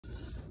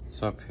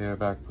What's up here,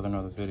 back with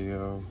another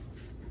video.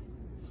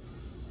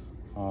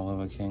 All of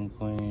a king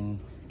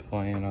queen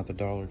playing at the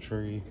Dollar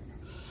Tree,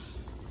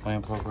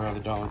 playing poker at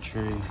the Dollar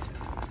Tree.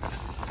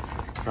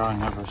 Guy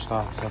never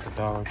stops at the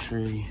Dollar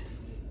Tree,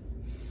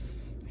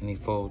 and he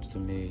folds to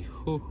me.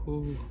 Hoo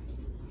hoo.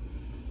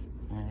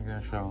 And you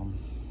gotta show him.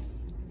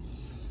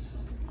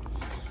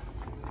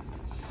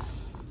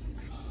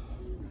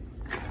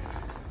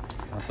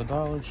 At the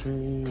Dollar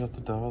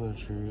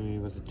Tree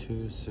with a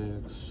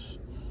 2-6.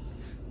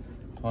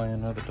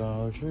 Playing at the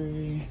Dollar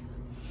Tree,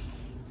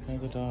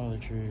 at the Dollar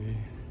Tree.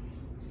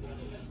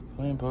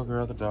 Playing poker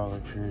at the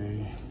Dollar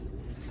Tree.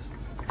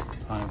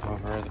 Playing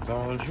poker at the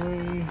Dollar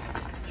Tree.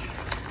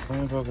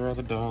 Playing poker at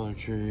the Dollar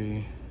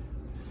Tree.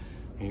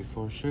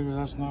 8-4 sugar,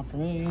 that's not for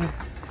me.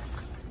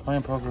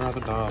 Playing poker at the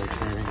Dollar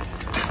Tree.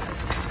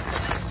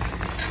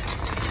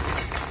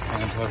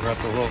 Playing poker at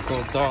the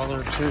local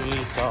Dollar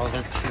Tree,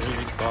 Dollar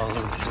Tree,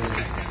 Dollar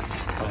Tree.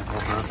 Playing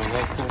poker at the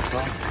local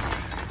Dollar Tree.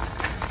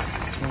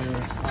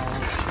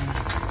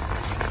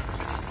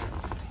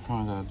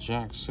 I got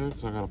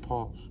Jack-6, I gotta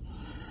pause.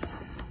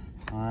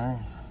 Alright.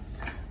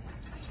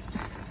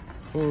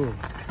 Ooh.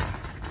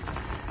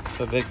 It's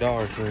a big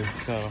Dollar Tree.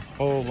 It's got a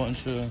whole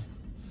bunch of...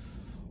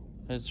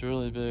 It's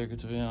really big,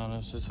 to be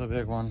honest. It's a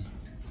big one.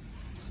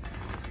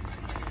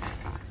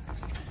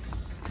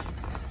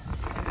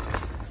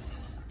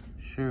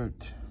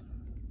 Shoot.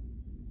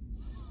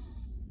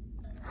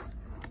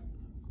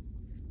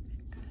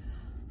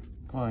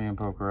 Playing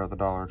poker at the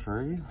Dollar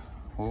Tree.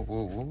 Whoa,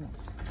 whoa, whoa.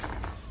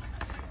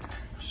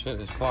 Shit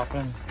is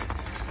flopping.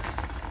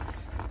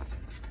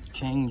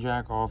 King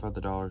Jack off at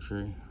the Dollar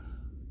Tree.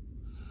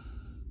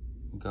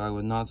 Guy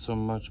with not so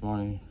much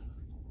money.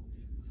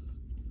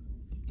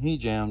 He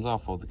jams. I'll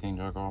fold the King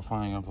Jack off.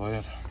 I ain't gonna play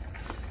it.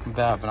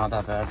 Bad, but not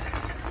that bad.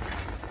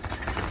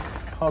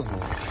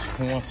 Puzzles.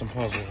 Who wants some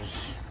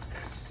puzzles?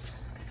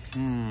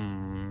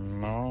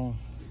 No.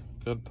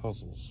 Good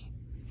puzzles.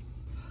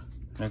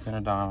 Making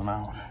a dime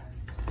out.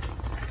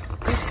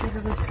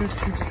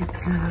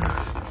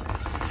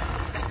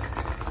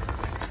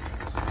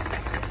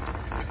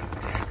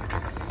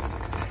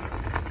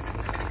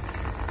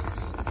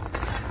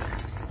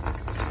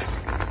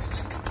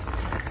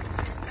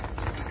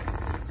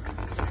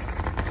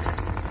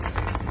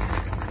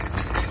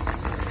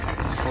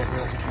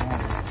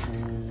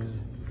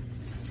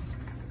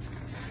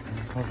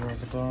 Poker at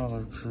the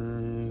Dollar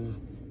Tree.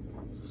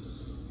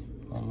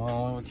 I'm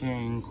all over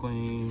king,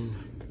 queen.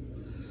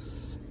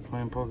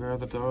 Playing poker at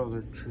the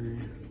Dollar Tree.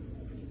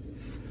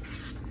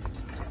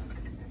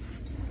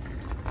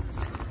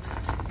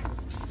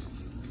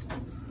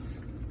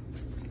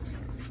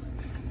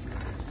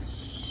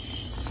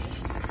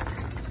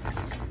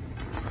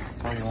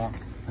 That's all you want.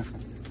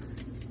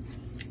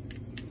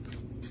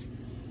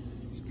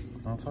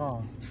 That's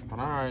all. But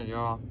alright,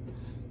 y'all.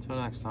 Till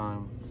next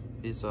time.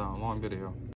 Peace out. Long video.